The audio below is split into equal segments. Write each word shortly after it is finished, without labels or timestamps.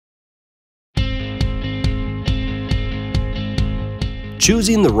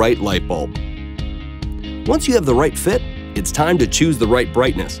Choosing the right light bulb. Once you have the right fit, it's time to choose the right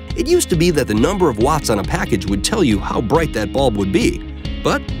brightness. It used to be that the number of watts on a package would tell you how bright that bulb would be,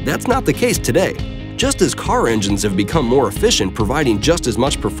 but that's not the case today. Just as car engines have become more efficient, providing just as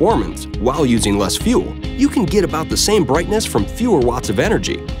much performance while using less fuel, you can get about the same brightness from fewer watts of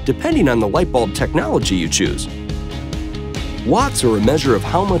energy, depending on the light bulb technology you choose. Watts are a measure of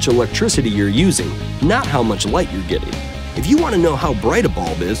how much electricity you're using, not how much light you're getting. If you want to know how bright a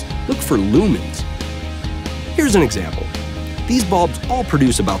bulb is, look for lumens. Here's an example. These bulbs all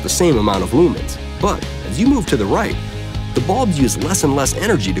produce about the same amount of lumens, but as you move to the right, the bulbs use less and less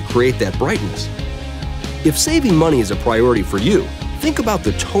energy to create that brightness. If saving money is a priority for you, think about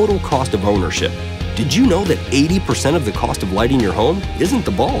the total cost of ownership. Did you know that 80% of the cost of lighting your home isn't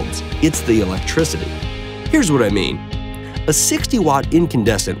the bulbs, it's the electricity? Here's what I mean. A 60-watt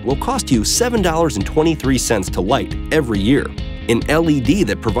incandescent will cost you $7.23 to light every year. An LED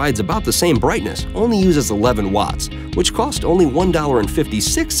that provides about the same brightness only uses 11 watts, which costs only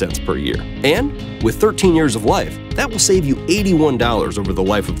 $1.56 per year. And with 13 years of life, that will save you $81 over the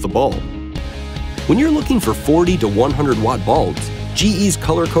life of the bulb. When you're looking for 40 to 100-watt bulbs, GE's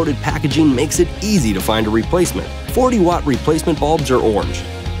color-coded packaging makes it easy to find a replacement. 40-watt replacement bulbs are orange,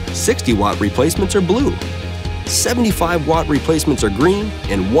 60-watt replacements are blue, 75-watt replacements are green,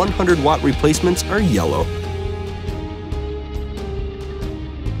 and 100-watt replacements are yellow.